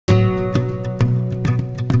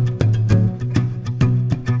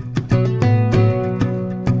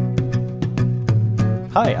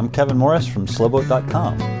Hi, I'm Kevin Morris from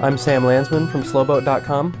Slowboat.com. I'm Sam Landsman from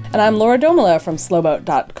Slowboat.com. And I'm Laura Domela from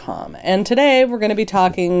Slowboat.com. And today we're going to be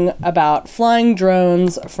talking about flying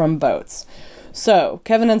drones from boats. So,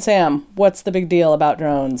 Kevin and Sam, what's the big deal about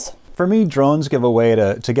drones? For me, drones give a way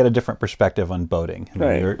to get a different perspective on boating.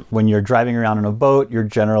 When you're driving around in a boat, you're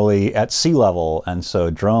generally at sea level, and so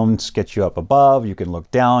drones get you up above, you can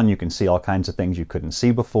look down, you can see all kinds of things you couldn't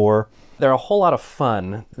see before. They're a whole lot of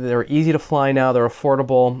fun. They're easy to fly now, they're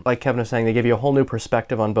affordable. Like Kevin was saying, they give you a whole new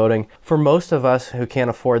perspective on boating. For most of us who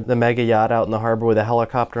can't afford the mega yacht out in the harbor with a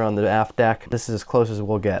helicopter on the aft deck, this is as close as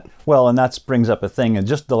we'll get. Well, and that brings up a thing. In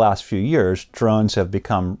just the last few years, drones have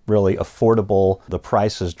become really affordable. The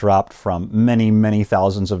price has dropped from many, many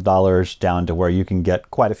thousands of dollars down to where you can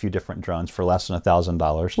get quite a few different drones for less than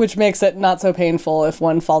 $1,000. Which makes it not so painful if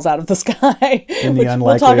one falls out of the sky. In the unlikely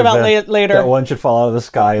we'll talk about later. That one should fall out of the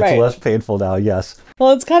sky. It's right. less painful now, yes.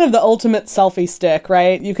 Well, it's kind of the ultimate selfie stick,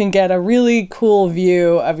 right? You can get a really cool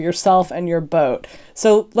view of yourself and your boat.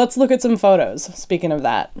 So let's look at some photos, speaking of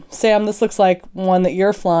that. Sam, this looks like one that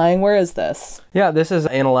you're flying. Where is this? Yeah, this is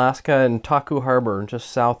in Alaska in Taku Harbor, just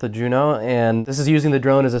south of Juneau, and this is using the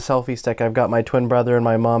drone as a selfie stick. I've got my twin brother and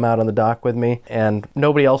my mom out on the dock with me, and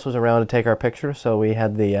nobody else was around to take our picture, so we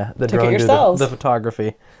had the drone do the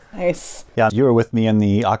photography. Nice. Yeah, you were with me in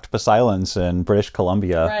the Octopus Islands in British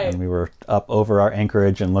Columbia, right. And we were up over our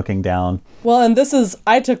anchorage and looking down. Well, and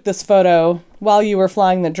I took this photo while you were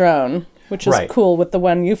flying the drone, which is cool with the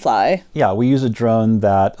one you fly. Yeah, we use a drone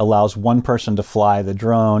that allows one person to fly the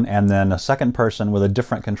drone, and then a second person with a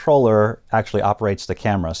different controller actually operates the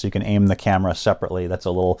camera, so you can aim the camera separately. That's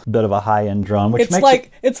a little bit of a high-end drone, which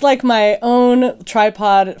it's like my own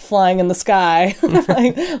tripod flying in the sky.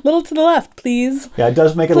 Like, little to the left, please. Yeah, it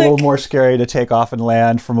does make it a little more scary to take off and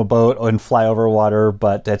land from a boat and fly over water,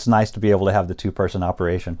 but it's nice to be able to have the two-person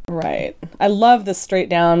operation. Right. I love this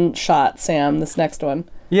straight-down shot, Sam, this next one.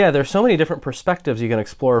 Yeah, there's so many different perspectives you can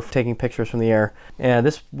explore taking pictures from the air. And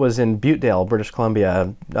this was in Buttedale, British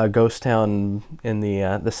Columbia, a ghost town in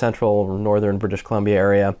the central northern British Columbia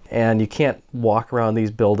area. And you can't walk around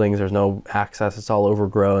these buildings. There's no access. It's all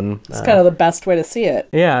overgrown. It's kind of the best way to see it.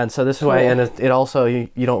 Yeah, and so this is why, and it also, you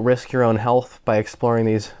don't risk your own health by exploring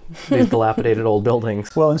these dilapidated old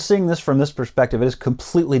buildings. Well, and seeing this from this perspective, it is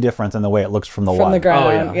completely different than the way it looks from the water. From the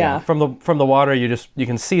ground, yeah. From the water, you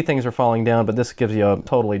can see things are falling down, but this gives you a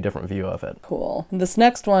totally different view of it. Cool. This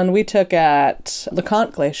next one we took at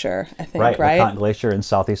LeConte Glacier, I think, right? LeConte Glacier in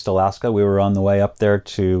southeast Alaska. We were on the way up there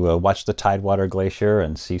to watch the Tidewater Glacier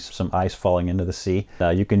and see some ice falling into the sea.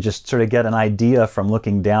 You can just sort of get an idea from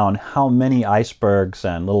looking down how many icebergs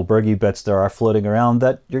and little bergy bits there are floating around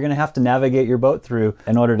that you're going to have to navigate your boat through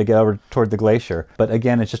in order to get over toward the glacier. But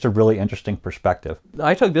again, it's just a really interesting perspective.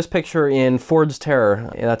 I took this picture in Ford's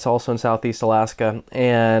Terror. That's also in southeast Alaska,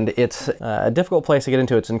 and it's a difficult place to get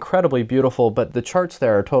into. It's incredibly beautiful, but the charts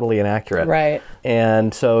there are totally inaccurate. Right.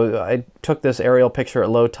 And so I took this aerial picture at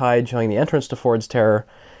low tide showing the entrance to Ford's Terror,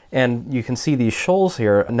 and you can see these shoals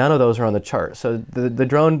here. None of those are on the chart. So the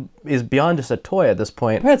drone is beyond just a toy at this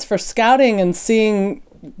point. It's for scouting and seeing.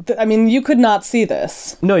 I mean, you could not see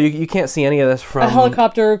this. No, you can't see any of this from... A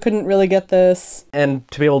helicopter couldn't really get this. And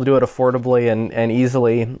to be able to do it affordably and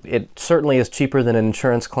easily, it certainly is cheaper than an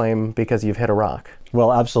insurance claim because you've hit a rock.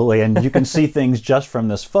 Well, absolutely, and you can see things just from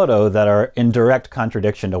this photo that are in direct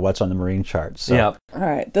contradiction to what's on the marine chart. So. Yeah. All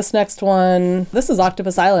right, this next one, this is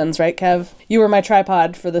Octopus Islands, right, Kev? You were my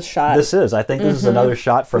tripod for this shot. This is. I think this is another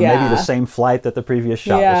shot from maybe the same flight that the previous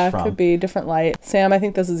shot was from. Yeah, could be different light. Sam, I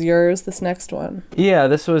think this is yours, this next one. Yeah,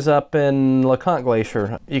 this was up in LeConte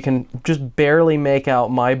Glacier. You can just barely make out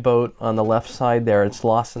my boat on the left side there. It's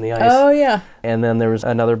lost in the ice. Oh, yeah. And then there was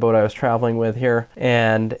another boat I was traveling with here.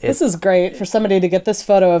 And this is great for somebody to get this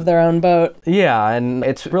photo of their own boat. Yeah, and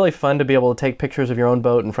it's really fun to be able to take pictures of your own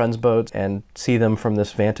boat and friends' boats and see them from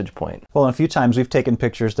this vantage point. Well, a few times we've taken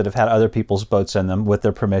pictures that have had other people's boats in them with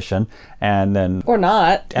their permission, and then... Or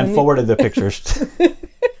not. And forwarded the pictures.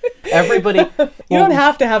 Everybody... You don't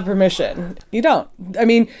have to have permission. You don't. I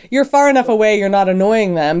mean, you're far enough away, you're not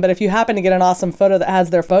annoying them, but if you happen to get an awesome photo that has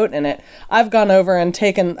their boat in it, I've gone over and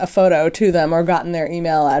taken a photo to them or gotten their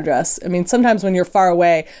email address. I mean, sometimes when you're far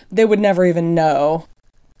away, they would never even know.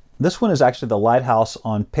 This one is actually the lighthouse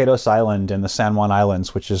on Pecos Island in the San Juan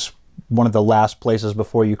Islands, which is one of the last places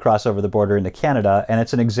before you cross over the border into Canada, and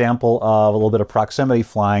it's an example of a little bit of proximity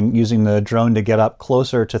flying, using the drone to get up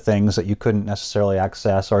closer to things that you couldn't necessarily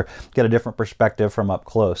access or get a different perspective from up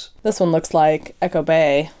close. This one looks like Echo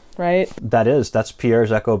Bay. right? That's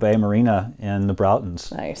Pierre's Echo Bay Marina in the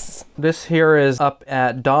Broughtons. Nice. This here is up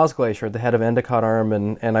at Dawes Glacier, at the head of Endicott Arm,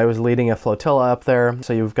 and I was leading a flotilla up there.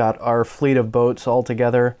 So you've got our fleet of boats all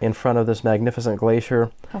together in front of this magnificent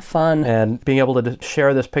glacier. How fun. And being able to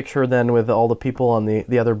share this picture then with all the people on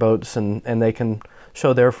the other boats, and they can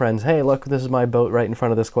show their friends, hey, look, this is my boat right in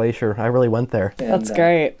front of this glacier. I really went there. That's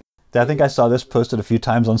great. I think I saw this posted a few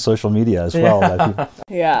times on social media as well. Yeah.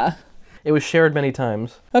 Yeah. It was shared many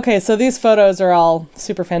times. Okay, so these photos are all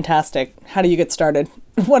super fantastic. How do you get started?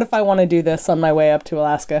 What if I want to do this on my way up to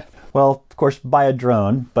Alaska? Well, of course, buy a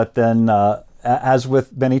drone, but then as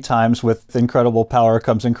with many times, with incredible power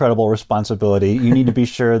comes incredible responsibility. You need to be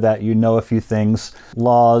sure that you know a few things,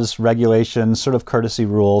 laws, regulations, sort of courtesy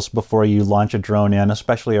rules before you launch a drone in,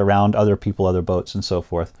 especially around other people, other boats, and so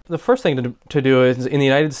forth. The first thing to do is, in the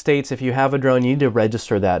United States, if you have a drone, you need to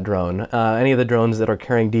register that drone. Any of the drones that are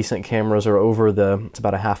carrying decent cameras are over it's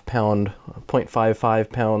about a half pound,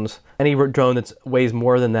 0.55 pounds. Any drone that weighs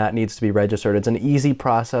more than that needs to be registered. It's an easy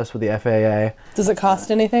process with the FAA. Does it cost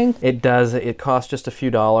anything? It does. It costs just a few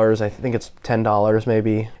dollars. I think it's $10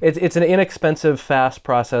 maybe. It's an inexpensive, fast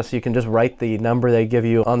process. You can just write the number they give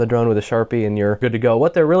you on the drone with a Sharpie and you're good to go.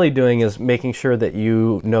 What they're really doing is making sure that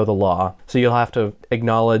you know the law. So you'll have to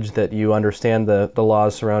acknowledge that you understand the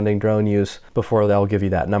laws surrounding drone use before they'll give you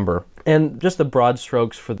that number. And just the broad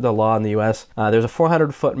strokes for the law in the U.S. There's a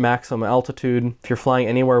 400-foot maximum altitude. If you're flying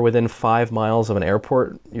anywhere within 5 miles of an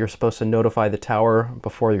airport, you're supposed to notify the tower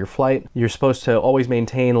before your flight. You're supposed to always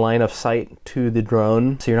maintain line of sight to the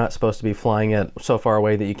drone, so you're not supposed to be flying it so far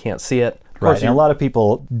away that you can't see it. Right, and a lot of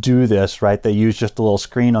people do this, right? They use just a little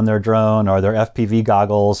screen on their drone or their FPV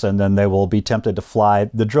goggles, and then they will be tempted to fly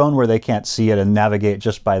the drone where they can't see it and navigate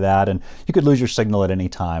just by that, and you could lose your signal at any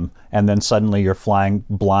time, and then suddenly you're flying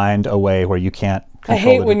blind away where you can't control I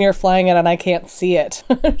hate when you're flying it and I can't see it.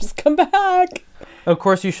 Just come back. Of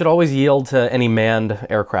course, you should always yield to any manned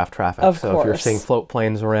aircraft traffic. Of so course. if you're seeing float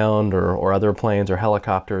planes around or other planes or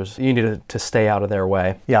helicopters, you need to stay out of their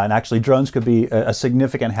way. Yeah, and actually drones could be a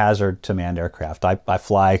significant hazard to manned aircraft. I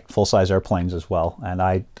fly full-size airplanes as well, and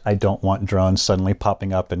I don't want drones suddenly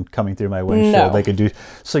popping up and coming through my windshield. No. They could do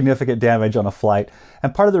significant damage on a flight.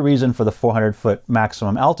 And part of the reason for the 400-foot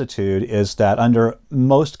maximum altitude is that under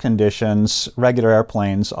most conditions, regular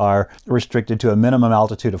airplanes are restricted to a minimum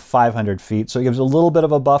altitude of 500 feet. So it gives a little bit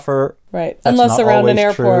of a buffer. Right. That's Unless not around an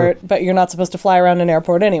always airport, true. but you're not supposed to fly around an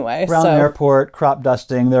airport anyway. Around an airport, crop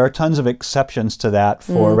dusting, there are tons of exceptions to that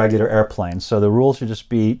for regular airplanes. So the rule should just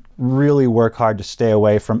be really work hard to stay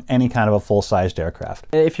away from any kind of a full-sized aircraft.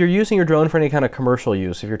 If you're using your drone for any kind of commercial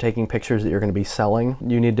use, if you're taking pictures that you're going to be selling,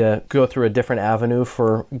 you need to go through a different avenue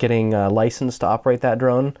for getting a license to operate that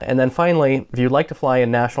drone. And then finally, if you'd like to fly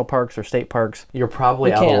in national parks or state parks, you're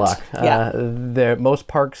probably out of luck. Yeah. Most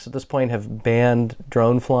parks at this point have banned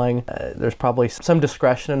drone flying. There's probably some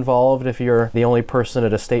discretion involved. If you're the only person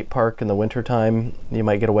at a state park in the wintertime, you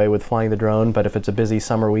might get away with flying the drone, but if it's a busy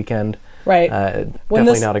summer weekend, right.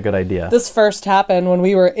 Definitely not a good idea. This first happened when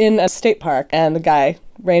we were in a state park and the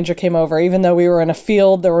ranger came over. Even though we were in a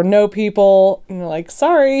field, there were no people. And we're like,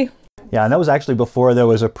 sorry. Yeah, and that was actually before there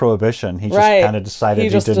was a prohibition. He just kind of decided he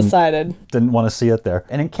didn't want to see it there.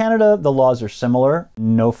 And in Canada, the laws are similar.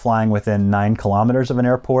 No flying within 9 kilometers of an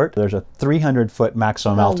airport. There's a 300-foot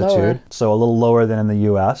maximum altitude, so a little lower than in the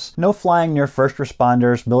U.S. No flying near first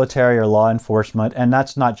responders, military, or law enforcement, and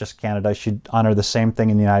that's not just Canada. I should honor the same thing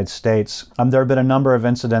in the United States. There have been a number of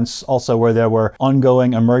incidents also where there were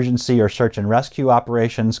ongoing emergency or search and rescue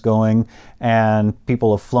operations going, and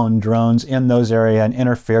people have flown drones in those areas and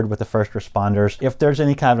interfered with the first responders. If there's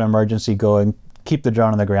any kind of an emergency going, keep the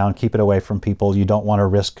drone on the ground, keep it away from people. You don't want to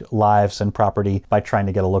risk lives and property by trying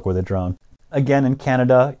to get a look with a drone. Again, in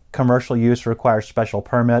Canada, commercial use requires special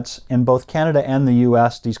permits. In both Canada and the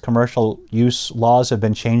US, these commercial use laws have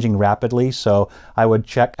been changing rapidly, so I would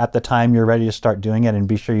check at the time you're ready to start doing it and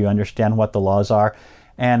be sure you understand what the laws are.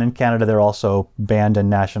 And in Canada, they're also banned in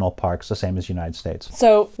national parks, the same as the United States.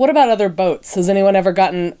 So what about other boats? Has anyone ever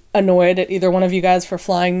gotten annoyed at either one of you guys for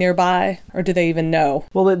flying nearby, or do they even know?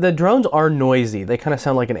 Well, the drones are noisy. They kind of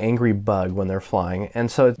sound like an angry bug when they're flying,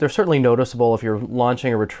 and so they're certainly noticeable if you're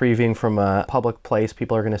launching or retrieving from a public place.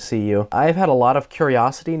 People are going to see you. I've had a lot of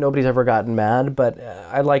curiosity. Nobody's ever gotten mad, but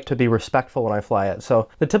I like to be respectful when I fly it. So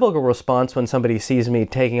the typical response when somebody sees me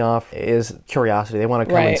taking off is curiosity. They want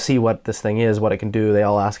to come and see what this thing is, what it can do. They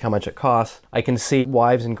all ask how much it costs. I can see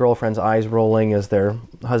wives and girlfriends' eyes rolling as their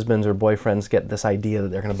husbands or boyfriends get this idea that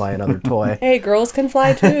they're going to buy another toy. Hey, girls can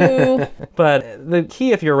fly too. But the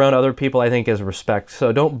key, if you're around other people, I think, is respect.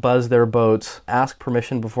 So don't buzz their boats. Ask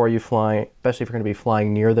permission before you fly, especially if you're going to be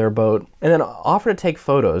flying near their boat. And then offer to take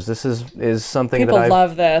photos. This is something People that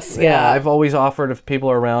love this. Yeah, I've always offered, if people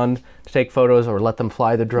are around, to take photos or let them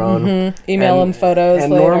fly the drone. Email them photos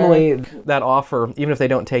and later. Normally that offer, even if they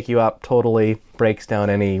don't take you up, totally breaks down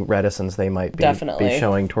any reticence they might be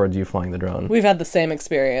showing towards you flying the drone. We've had the same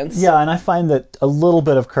experience. Yeah, and I find that a little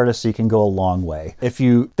bit of courtesy can go a long way. If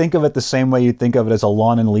you think of it the same way you think of it as a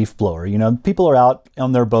lawn and leaf blower, you know, people are out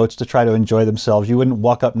on their boats to try to enjoy themselves. You wouldn't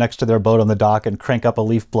walk up next to their boat on the dock and crank up a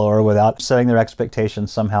leaf blower without setting their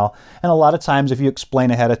expectations somehow. And a lot of times if you explain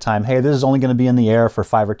ahead of time, hey, this is only going to be in the air for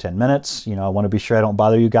 5 or 10 minutes, you know, I want to be sure I don't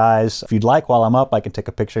bother you guys. If you'd like, while I'm up, I can take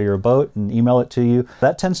a picture of your boat and email it to you.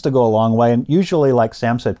 That tends to go a long way. And usually, like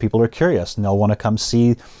Sam said, people are curious and they'll want to come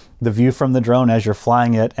see the view from the drone as you're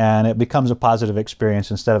flying it, and it becomes a positive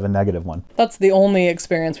experience instead of a negative one. That's the only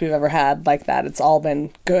experience we've ever had like that. It's all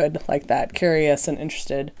been good like that, curious and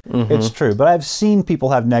interested. It's true, but I've seen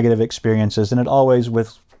people have negative experiences, and it always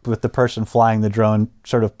with the person flying the drone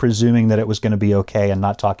sort of presuming that it was going to be okay and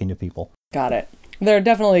not talking to people. Got it. There are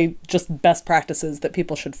definitely just best practices that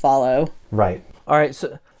people should follow. Right. All right,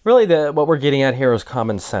 so really what we're getting at here is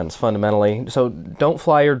common sense, fundamentally. So don't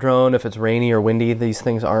fly your drone if it's rainy or windy. These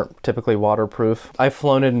things aren't typically waterproof. I've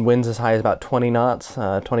flown it in winds as high as about 20 knots,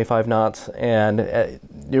 25 knots, and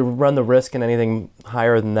you run the risk in anything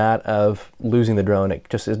higher than that of losing the drone. It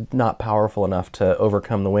just is not powerful enough to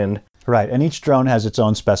overcome the wind. Right, and each drone has its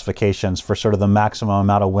own specifications for sort of the maximum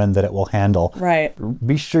amount of wind that it will handle. Right.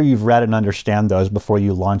 Be sure you've read and understand those before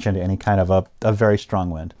you launch into any kind of a very strong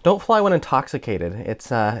wind. Don't fly when intoxicated. It's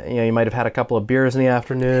you know, you might have had a couple of beers in the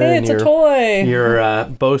afternoon. Hey, it's a toy. You're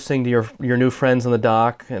boasting to your new friends on the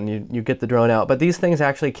dock, and you get the drone out. But these things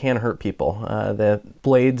actually can hurt people. The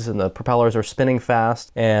blades and the propellers are spinning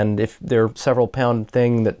fast, and if they're several pound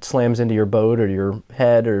thing that slams into your boat or your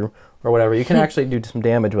head or whatever, you can actually do some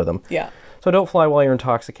damage with them. Yeah. So don't fly while you're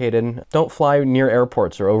intoxicated. Don't fly near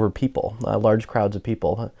airports or over people, large crowds of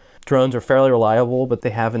people. Drones are fairly reliable, but they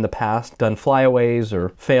have in the past done flyaways or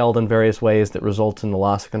failed in various ways that result in the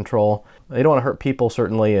loss of control. You don't want to hurt people,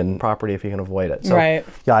 certainly, and property if you can avoid it. So, right.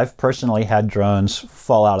 Yeah, I've personally had drones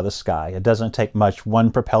fall out of the sky. It doesn't take much. One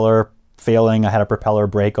propeller failing, I had a propeller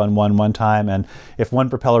break on one time, and if one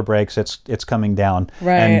propeller breaks, it's coming down,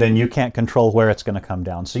 right. And then you can't control where it's going to come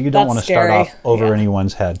down, so you don't want to start off over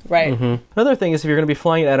anyone's head. Right. Another thing is, if you're going to be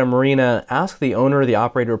flying at a marina, ask the owner or the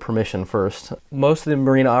operator permission first. Most of the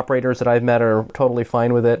marina operators that I've met are totally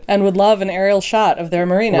fine with it and would love an aerial shot of their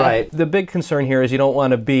marina. Right. The big concern here is you don't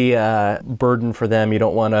want to be a burden for them. You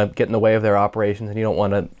don't want to get in the way of their operations, and you don't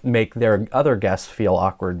want to make their other guests feel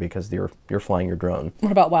awkward because you're flying your drone.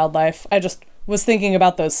 What about wildlife? I just was thinking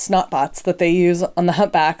about those snot bots that they use on the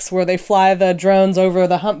humpbacks, where they fly the drones over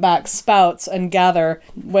the humpback spouts and gather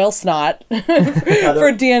whale snot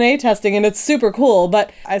for DNA testing, and it's super cool.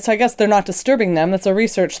 But so I guess they're not disturbing them. That's a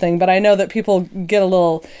research thing. But I know that people get a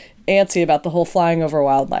little antsy about the whole flying over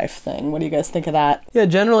wildlife thing. What do you guys think of that? Yeah,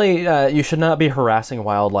 generally you should not be harassing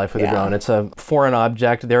wildlife with a drone. It's a foreign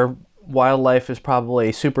object. Wildlife is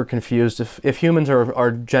probably super confused. If humans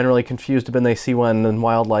are generally confused when they see one, then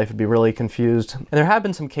wildlife would be really confused. And there have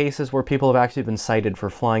been some cases where people have actually been cited for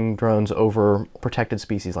flying drones over protected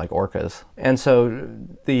species like orcas. And so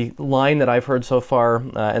the line that I've heard so far,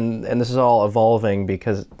 and this is all evolving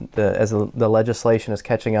because as the legislation is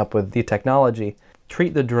catching up with the technology,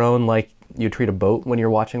 treat the drone like you treat a boat when you're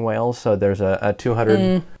watching whales. So there's a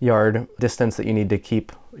 200-yard distance that you need to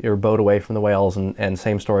keep your boat away from the whales, and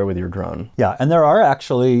same story with your drone. Yeah, and there are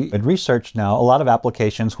actually, in research now, a lot of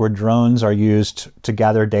applications where drones are used to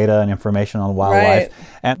gather data and information on wildlife,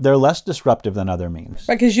 and they're less disruptive than other means.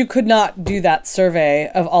 Right, because you could not do that survey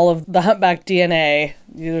of all of the humpback DNA.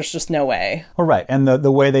 There's just no way. Well, right, and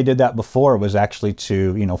the way they did that before was actually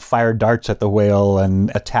to, fire darts at the whale and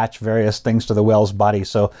attach various things to the whale's body,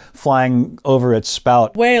 so flying over its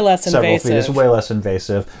spout way less invasive. Feet is way less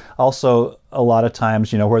invasive. Also, a lot of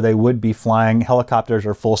times, where they would be flying helicopters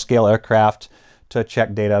or full-scale aircraft to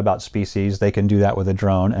check data about species, they can do that with a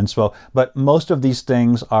drone. And so, but most of these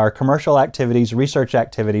things are commercial activities, research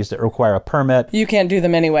activities that require a permit. You can't do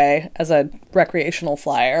them anyway as a recreational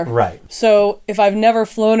flyer. Right. So if I've never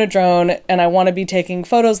flown a drone and I want to be taking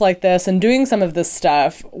photos like this and doing some of this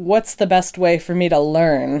stuff, what's the best way for me to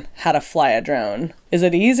learn how to fly a drone? Is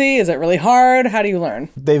it easy? Is it really hard? How do you learn?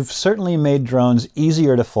 They've certainly made drones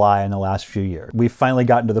easier to fly in the last few years. We've finally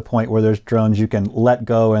gotten to the point where there's drones you can let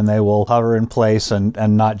go and they will hover in place and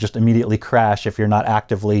not just immediately crash if you're not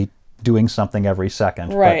actively doing something every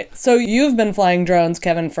second. Right. So you've been flying drones,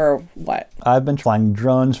 Kevin, for what? I've been flying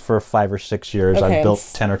drones for 5 or 6 years. Okay, I've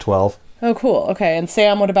built 10 or 12. Oh, cool. Okay. And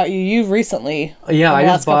Sam, what about you? You've recently, Yeah, in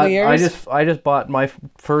the last couple of years? I just bought my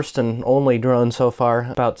first and only drone so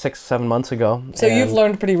far about 6-7 months ago. So you've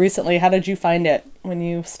learned pretty recently. How did you find it when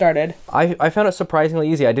you started? I found it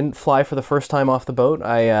surprisingly easy. I didn't fly for the first time off the boat.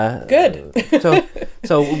 Good.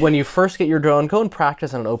 So when you first get your drone, go and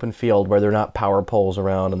practice on an open field where there are not power poles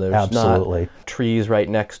around and there's Absolutely. not trees right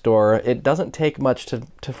next door. It doesn't take much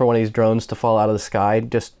for one of these drones to fall out of the sky.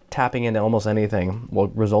 Just tapping into almost anything will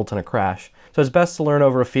result in a crash. So it's best to learn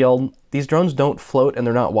over a field. These drones don't float and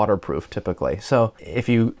they're not waterproof typically. So if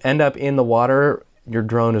you end up in the water, your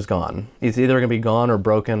drone is gone. It's either going to be gone or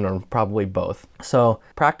broken or probably both. So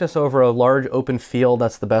practice over a large open field.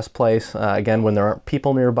 That's the best place. Again, when there aren't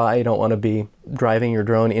people nearby, you don't want to be driving your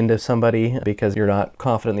drone into somebody because you're not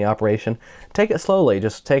confident in the operation. Take it slowly.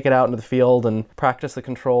 Just take it out into the field and practice the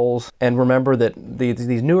controls. And remember that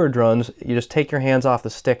these newer drones, you just take your hands off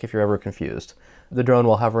the stick if you're ever confused. The drone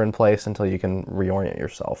will hover in place until you can reorient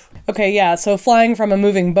yourself. Okay, yeah. So flying from a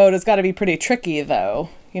moving boat has got to be pretty tricky, though.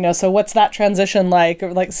 So what's that transition like?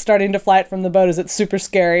 Or like starting to fly it from the boat, is it super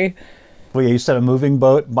scary? Well, yeah, you said a moving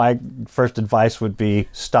boat. My first advice would be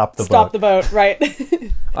stop the boat. Stop the boat, right.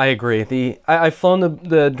 I agree. I've flown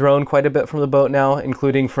the drone quite a bit from the boat now,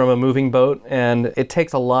 including from a moving boat, and it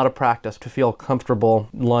takes a lot of practice to feel comfortable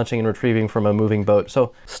launching and retrieving from a moving boat.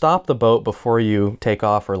 So stop the boat before you take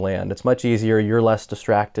off or land. It's much easier. You're less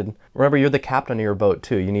distracted. Remember, you're the captain of your boat,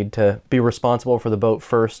 too. You need to be responsible for the boat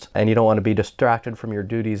first, and you don't want to be distracted from your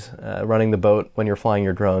duties running the boat when you're flying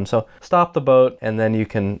your drone. So stop the boat, and then you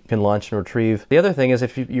can launch and retrieve. The other thing is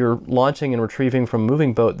if you're launching and retrieving from a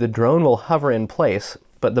moving boat, the drone will hover in place,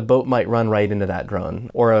 but the boat might run right into that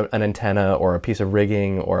drone, or an antenna, or a piece of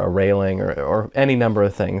rigging, or a railing, or any number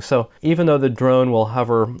of things. So even though the drone will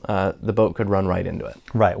hover, the boat could run right into it.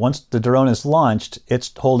 Right. Once the drone is launched,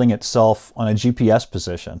 it's holding itself on a GPS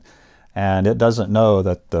position. And it doesn't know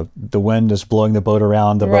that the wind is blowing the boat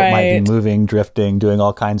around, the boat might be moving, drifting, doing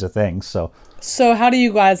all kinds of things. So how do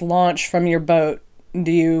you guys launch from your boat?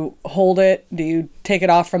 Do you hold it? Do you take it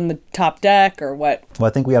off from the top deck or what? Well, I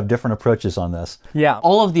think we have different approaches on this. Yeah,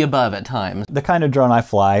 all of the above at times. The kind of drone I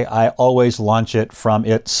fly, I always launch it from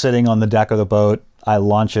it sitting on the deck of the boat. I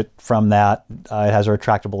launch it from that. It has a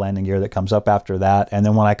retractable landing gear that comes up after that. And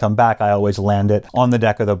then when I come back, I always land it on the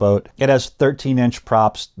deck of the boat. It has 13-inch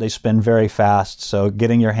props. They spin very fast, so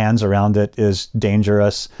getting your hands around it is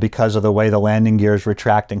dangerous because of the way the landing gears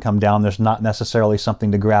retract and come down. There's not necessarily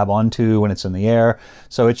something to grab onto when it's in the air.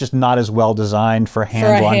 So it's just not as well designed for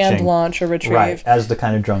hand launching. Hand launch or retrieve. Right, as the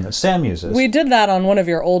kind of drone that Sam uses. We did that on one of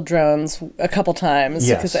your old drones a couple times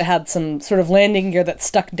because it had some sort of landing gear that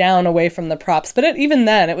stuck down away from the props. But even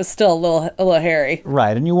then, it was still a little hairy.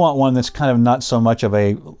 Right, and you want one that's kind of not so much of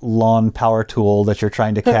a lawn power tool that you're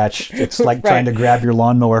trying to catch. It's like trying to grab your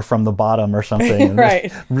lawnmower from the bottom or something.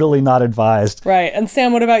 Right. Really not advised. Right. And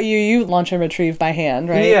Sam, what about you? You launch and retrieve by hand,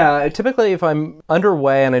 right? Yeah, typically if I'm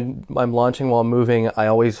underway and I'm launching while moving, I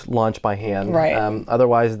always launch by hand. Right.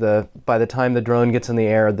 Otherwise, by the time the drone gets in the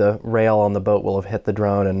air, the rail on the boat will have hit the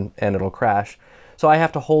drone and it'll crash. So I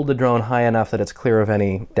have to hold the drone high enough that it's clear of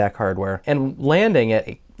any deck hardware. And landing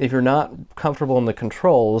it, if you're not comfortable in the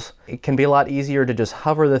controls, it can be a lot easier to just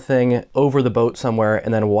hover the thing over the boat somewhere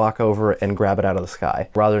and then walk over and grab it out of the sky,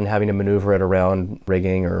 rather than having to maneuver it around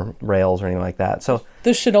rigging or rails or anything like that. So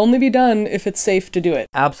this should only be done if it's safe to do it.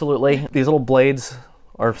 Absolutely. These little blades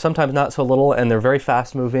are sometimes not so little, and they're very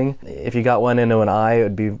fast moving. If you got one into an eye, it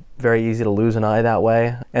would be very easy to lose an eye that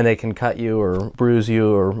way, and they can cut you or bruise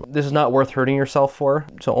you, or this is not worth hurting yourself for,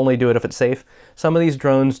 so only do it if it's safe. Some of these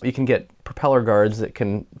drones, you can get propeller guards that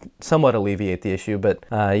can somewhat alleviate the issue, but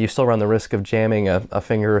you still run the risk of jamming a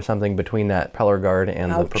finger or something between that propeller guard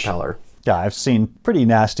and the propeller. Yeah, I've seen pretty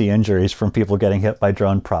nasty injuries from people getting hit by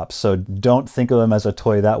drone props. So don't think of them as a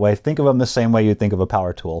toy that way. Think of them the same way you think of a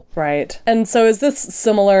power tool. Right. And so is this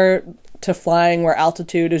similar to flying where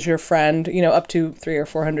altitude is your friend, up to 300 or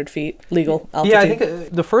 400 feet legal altitude? Yeah, I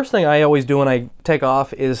think the first thing I always do when I take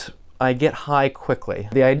off is I get high quickly.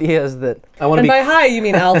 The idea is that I want to be... And by high, you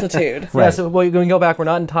mean altitude. Right. Yeah, so when we go back, we're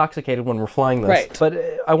not intoxicated when we're flying this. Right. But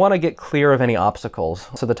I want to get clear of any obstacles.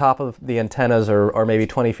 So the top of the antennas are maybe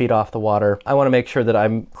 20 feet off the water. I want to make sure that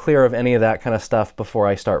I'm clear of any of that kind of stuff before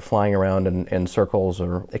I start flying around in circles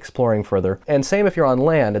or exploring further. And same if you're on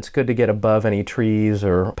land, it's good to get above any trees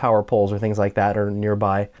or power poles or things like that or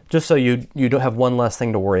nearby, just so you don't have one less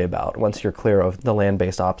thing to worry about once you're clear of the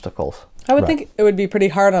land-based obstacles. I would think it would be pretty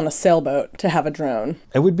hard on a sailboat sailboat to have a drone.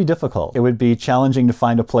 It would be difficult. It would be challenging to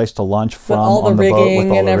find a place to launch from With all the on the boat rigging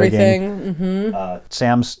with all and the everything. rigging.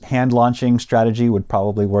 Sam's hand launching strategy would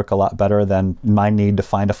probably work a lot better than my need to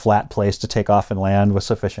find a flat place to take off and land with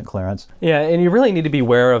sufficient clearance. Yeah, and you really need to be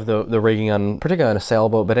aware of the rigging on, particularly on a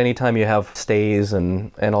sailboat, but anytime you have stays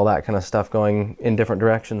and all that kind of stuff going in different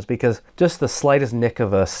directions, because just the slightest nick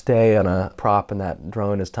of a stay on a prop and that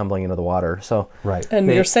drone is tumbling into the water. So right. And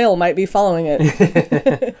your sail might be following it.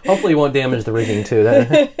 Hopefully you won't damage the rigging too.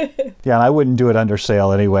 Yeah, and I wouldn't do it under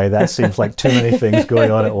sail anyway. That seems like too many things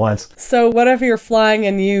going on at once. So what if you're flying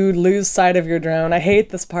and you lose sight of your drone? I hate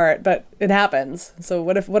this part, but it happens. So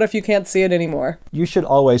what if you can't see it anymore? You should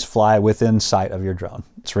always fly within sight of your drone.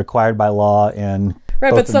 It's required by law in...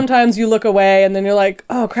 Right, but sometimes you look away and then you're like,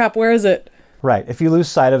 oh crap, where is it? Right. If you lose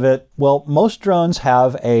sight of it, well, most drones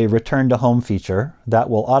have a return to home feature that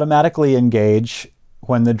will automatically engage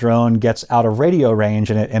when the drone gets out of radio range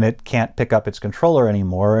and it can't pick up its controller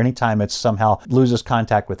anymore, or anytime it somehow loses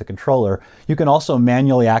contact with the controller. You can also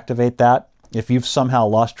manually activate that. If you've somehow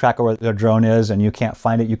lost track of where the drone is and you can't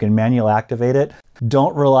find it, you can manually activate it.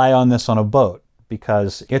 Don't rely on this on a boat,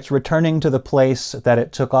 because it's returning to the place that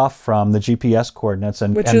it took off from, the GPS coordinates.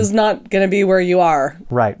 Which is not going to be where you are.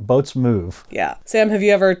 Right. Boats move. Yeah. Sam, have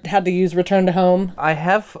you ever had to use return to home? I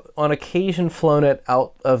have on occasion flown it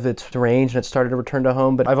out of its range and it started to return to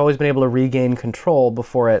home, but I've always been able to regain control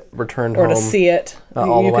before it returned home. Or to see it.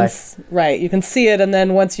 All the way. Right. You can see it, and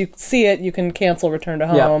then once you see it, you can cancel return to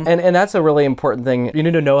home. Yeah, and that's a really important thing. You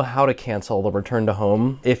need to know how to cancel the return to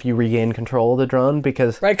home if you regain control of the drone,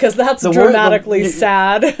 because... Right, because that's dramatically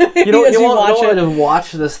sad. You don't want to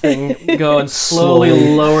watch this thing go and slowly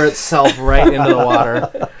lower itself right into the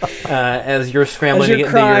water as you're scrambling to get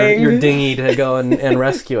into your dinghy to go and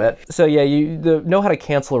rescue it. So yeah, you know how to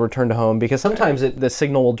cancel a return to home, because sometimes the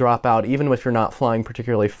signal will drop out even if you're not flying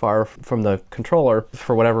particularly far from the controller.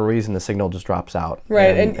 For whatever reason, the signal just drops out.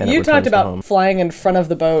 Right, and you talked about flying in front of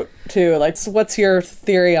the boat too. Like, so what's your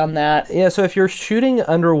theory on that? Yeah, so if you're shooting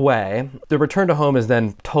underway, the return to home is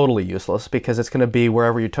then totally useless, because it's going to be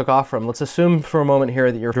wherever you took off from. Let's assume for a moment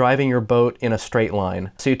here that you're driving your boat in a straight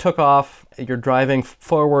line. So you took off, you're driving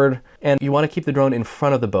forward, and you want to keep the drone in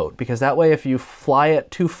front of the boat, because that way if you fly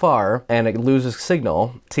it too far and it loses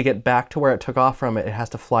signal, to get back to where it took off from, it has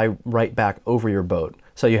to fly right back over your boat.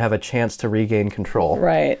 So you have a chance to regain control.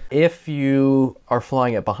 Right. If you are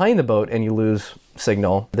flying it behind the boat and you lose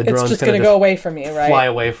signal, the drone's just going to go away from you, right? Fly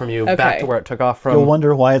away from you, back to where it took off from. You'll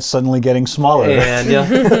wonder why it's suddenly getting smaller.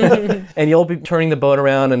 And, and you'll be turning the boat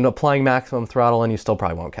around and applying maximum throttle, and you still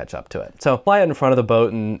probably won't catch up to it. So fly it in front of the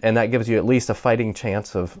boat, and that gives you at least a fighting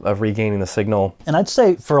chance of regaining the signal. And I'd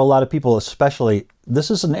say for a lot of people especially,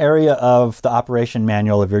 this is an area of the operation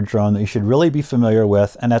manual of your drone that you should really be familiar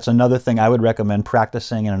with, and that's another thing I would recommend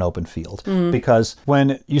practicing in an open field. Because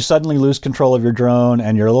when you suddenly lose control of your drone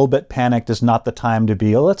and you're a little bit panicked, is not the time to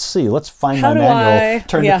be, oh, let's find my manual,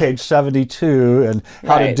 turn to page 72, and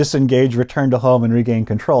how to disengage, return to home, and regain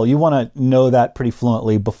control. You want to know that pretty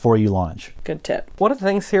fluently before you launch. Good tip. One of the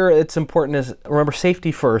things here it's important is, remember,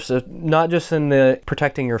 safety first, not just in the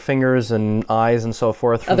protecting your fingers and eyes and so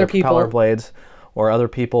forth from the propeller blades or other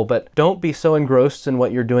people, but don't be so engrossed in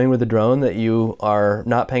what you're doing with the drone that you are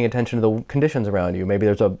not paying attention to the conditions around you. Maybe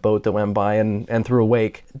there's a boat that went by and threw a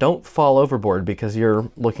wake. Don't fall overboard because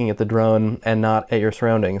you're looking at the drone and not at your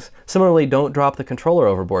surroundings. Similarly, don't drop the controller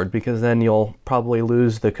overboard, because then you'll probably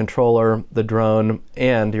lose the controller, the drone,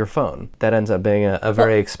 and your phone. That ends up being a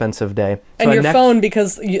very expensive day. And your phone,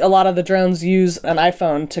 because a lot of the drones use an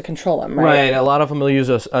iPhone to control them, right? Right. A lot of them will use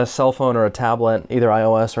a cell phone or a tablet, either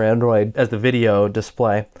iOS or Android, as the video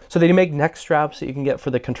display. So they make neck straps that you can get for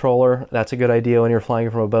the controller. That's a good idea when you're flying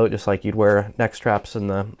from a boat, just like you'd wear neck straps in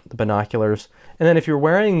the binoculars. And then if you're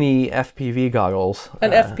wearing the FPV goggles... An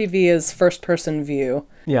FPV is first-person view.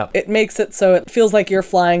 Yeah. It makes it so it feels like you're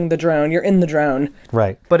flying the drone. You're in the drone.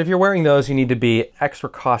 Right. But if you're wearing those, you need to be extra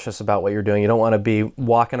cautious about what you're doing. You don't want to be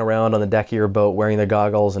walking around on the deck of your boat wearing the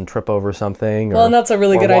goggles and trip over something. Well, and that's a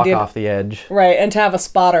really good idea. Walk off the edge. Right, and to have a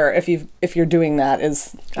spotter if you're doing that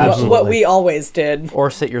is what we always did. Or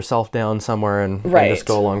sit yourself down somewhere and just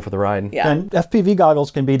go along for the ride. Yeah. And FPV goggles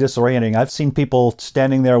can be disorienting. I've seen people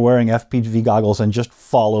standing there wearing FPV goggles and just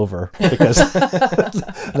fall over because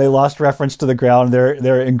they lost reference to the ground.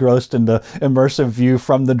 They're engrossed in the immersive view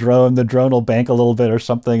from the drone. The drone will bank a little bit or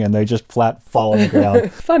something, and they just flat fall on the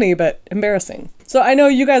ground. Funny, but embarrassing. So I know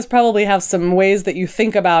you guys probably have some ways that you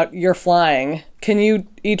think about your flying. Can you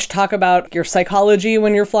each talk about your psychology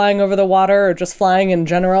when you're flying over the water, or just flying in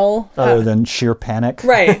general? Other than sheer panic?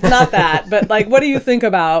 Right, not that. But like, what do you think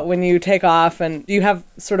about when you take off, and do you have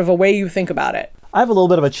sort of a way you think about it? I have a little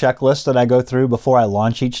bit of a checklist that I go through before I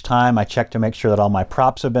launch each time. I check to make sure that all my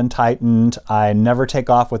props have been tightened. I never take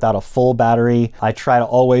off without a full battery. I try to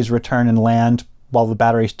always return and land while the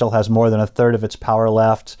battery still has more than a third of its power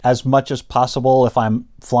left. As much as possible, if I'm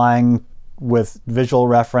flying with visual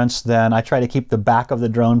reference, then I try to keep the back of the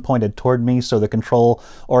drone pointed toward me so the control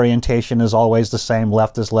orientation is always the same.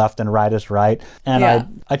 Left is left and right is right.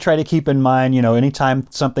 And I try to keep in mind, you know, anytime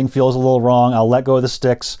something feels a little wrong, I'll let go of the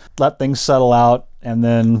sticks, let things settle out, and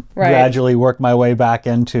then gradually work my way back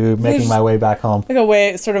into making my way back home. Like a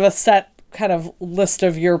way, sort of a set kind of list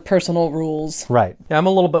of your personal rules. Right. Yeah, I'm a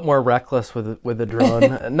little bit more reckless with the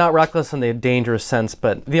drone. Not reckless in the dangerous sense,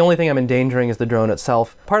 but the only thing I'm endangering is the drone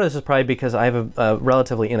itself. Part of this is probably because I have a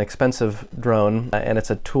relatively inexpensive drone, and it's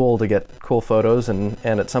a tool to get cool photos, and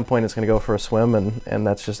at some point it's going to go for a swim, and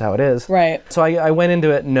that's just how it is. Right. So I went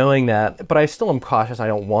into it knowing that, but I still am cautious. I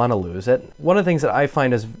don't want to lose it. One of the things that I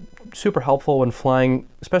find is super helpful when flying,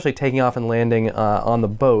 especially taking off and landing on the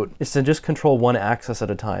boat, is to just control one axis at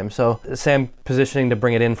a time. So say I'm positioning to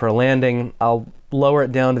bring it in for a landing, I'll lower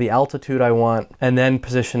it down to the altitude I want, and then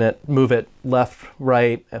position it, move it left,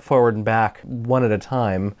 right, forward, and back one at a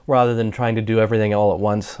time, rather than trying to do everything all at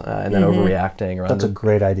once and then overreacting. Or That's a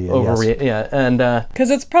great idea. Yes. Yeah, and because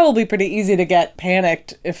it's probably pretty easy to get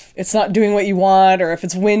panicked if it's not doing what you want, or if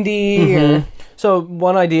it's windy. Or... So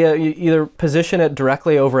one idea, you either position it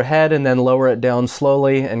directly overhead and then lower it down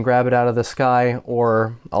slowly and grab it out of the sky,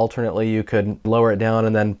 or alternately you could lower it down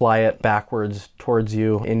and then fly it backwards towards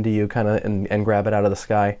you, into you, kind of, and grab it out of the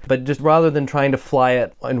sky. But just rather than trying to fly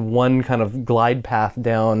it in one kind of glide path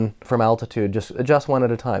down from altitude, just adjust one at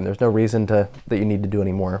a time. There's no reason that you need to do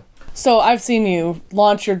any more. So I've seen you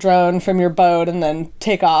launch your drone from your boat and then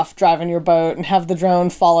take off driving your boat and have the drone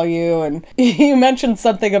follow you. And you mentioned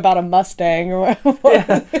something about a Mustang. Or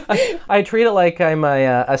yeah, I treat it like I'm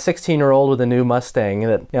a 16-year-old with a new Mustang.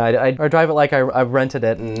 That, you know, I drive it like I rented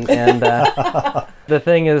it. And the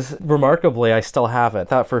thing is, remarkably, I still have it.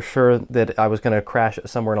 Thought for sure that I was going to crash it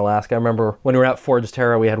somewhere in Alaska. I remember when we were at Ford's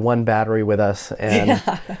Terra, we had one battery with us. And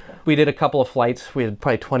we did a couple of flights. We had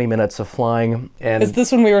probably 20 minutes of flying. And is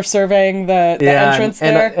this when we were surveying the entrance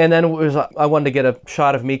there? And then it was, I wanted to get a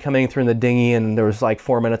shot of me coming through in the dinghy, and there was like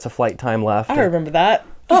 4 minutes of flight time left. I remember that.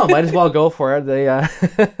 Oh, might as well go for it. They,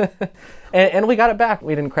 and we got it back.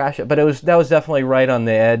 We didn't crash it, but that was definitely right on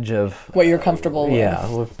the edge of what you're comfortable with.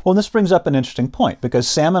 Yeah. Well, this brings up an interesting point, because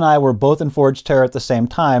Sam and I were both in Ford's Terra at the same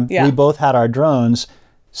time. Yeah. We both had our drones.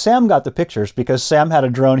 Sam got the pictures because Sam had a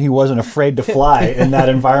drone he wasn't afraid to fly in that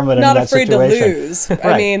environment and Not in that afraid situation. to lose. Right.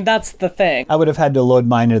 I mean, that's the thing. I would have had to load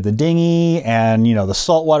mine into the dinghy, and you know, the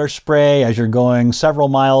saltwater spray as you're going several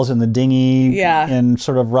miles in the dinghy in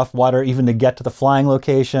sort of rough water, even to get to the flying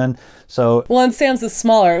location. So well, and Sam's is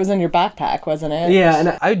smaller. It was in your backpack, wasn't it? Yeah,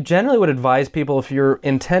 and I generally would advise people, if your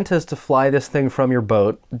intent is to fly this thing from your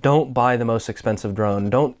boat, don't buy the most expensive drone.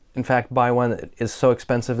 Don't, in fact, buy one that is so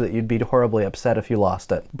expensive that you'd be horribly upset if you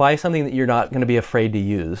lost it. Buy something that you're not going to be afraid to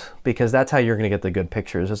use, because that's how you're going to get the good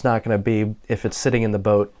pictures. It's not going to be if it's sitting in the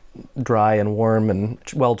boat dry and warm and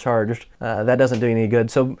well charged. That doesn't do any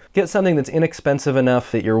good. So get something that's inexpensive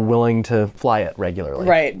enough that you're willing to fly it regularly.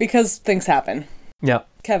 Right, because things happen. Yeah.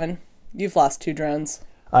 Kevin, you've lost 2 drones.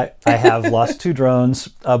 I have lost 2 drones,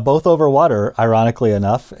 both over water, ironically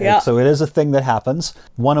enough. Yeah. So it is a thing that happens.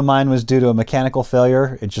 One of mine was due to a mechanical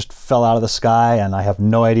failure. It just fell out of the sky, and I have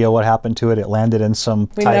no idea what happened to it. It landed in some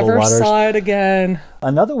tidal waters. We never saw it again.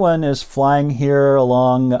 Another one is flying here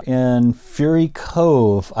along in Fury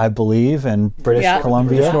Cove, I believe, in British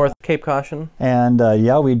Columbia. Just north of Cape Caution. And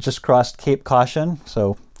we just crossed Cape Caution,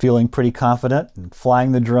 so feeling pretty confident, and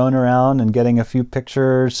flying the drone around and getting a few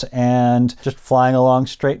pictures and just flying along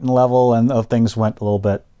straight and level, and things went a little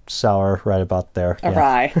bit sour right about there.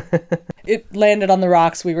 Awry. It landed on the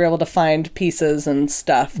rocks. We were able to find pieces and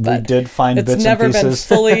stuff, but we did find bits and pieces. It's never been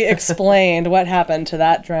fully explained what happened to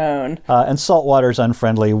that drone. And saltwater is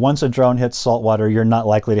unfriendly. Once a drone hits saltwater, you're not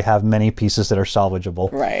likely to have many pieces that are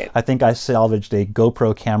salvageable. Right. I think I salvaged a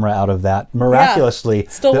GoPro camera out of that miraculously.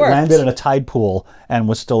 Still that worked. Landed in a tide pool and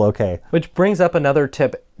was still okay. Which brings up another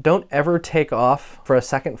tip. Don't ever take off for a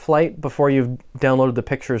second flight before you've downloaded the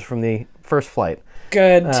pictures from the first flight.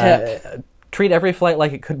 Good tip. Treat every flight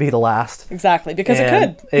like it could be the last. Exactly, because it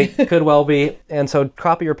could. It could well be. And so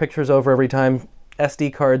copy your pictures over every time.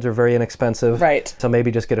 SD cards are very inexpensive. Right. So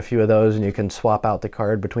maybe just get a few of those and you can swap out the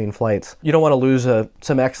card between flights. You don't want to lose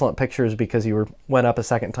some excellent pictures because you went up a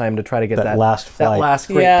second time to try to get that last flight. That last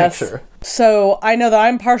great picture. So I know that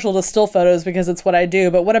I'm partial to still photos because it's what I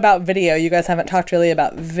do, but what about video? You guys haven't talked really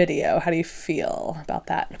about video. How do you feel about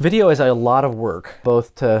that? Video is a lot of work,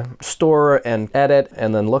 both to store and edit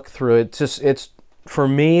and then look through it. It's For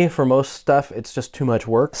me, for most stuff, it's just too much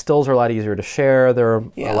work. Stills are a lot easier to share. They're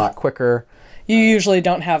a lot quicker. You usually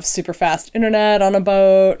don't have super fast internet on a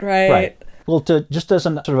boat, right? Right. Well, just as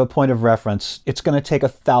sort of a point of reference, it's going to take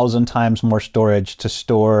 1,000 times more storage to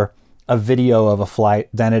store a video of a flight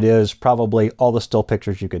than it is probably all the still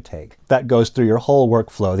pictures you could take. That goes through your whole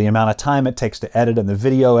workflow. The amount of time it takes to edit in the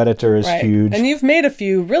video editor is huge. And you've made a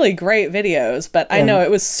few really great videos, but I know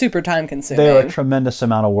it was super time consuming. They are a tremendous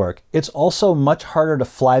amount of work. It's also much harder to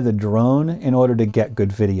fly the drone in order to get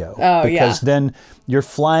good video. Because then you're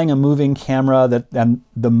flying a moving camera and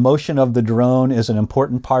the motion of the drone is an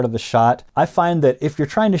important part of the shot. I find that if you're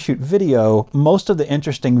trying to shoot video, most of the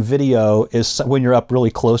interesting video is when you're up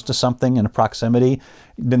really close to something in proximity.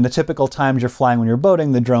 Then the typical times you're flying when you're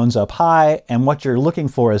boating, the drone's up high, and what you're looking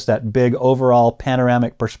for is that big overall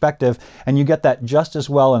panoramic perspective, and you get that just as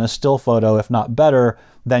well in a still photo, if not better,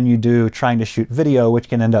 than you do trying to shoot video, which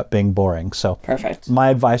can end up being boring. So perfect. My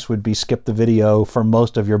advice would be skip the video for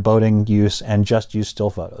most of your boating use and just use still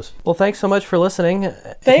photos. Well, thanks so much for listening.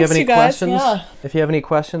 Thanks, if you have any questions, if you have any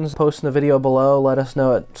questions, post in the video below. Let us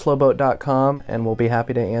know at slowboat.com, and we'll be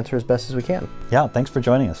happy to answer as best as we can. Yeah, thanks for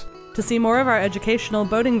joining us. To see more of our educational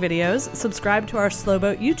boating videos, subscribe to our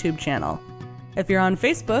Slowboat YouTube channel. If you're on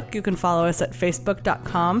Facebook, you can follow us at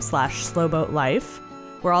facebook.com/slowboatlife.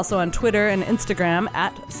 We're also on Twitter and Instagram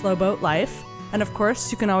at slowboatlife. And of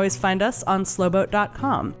course, you can always find us on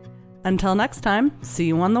slowboat.com. Until next time, see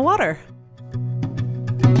you on the water.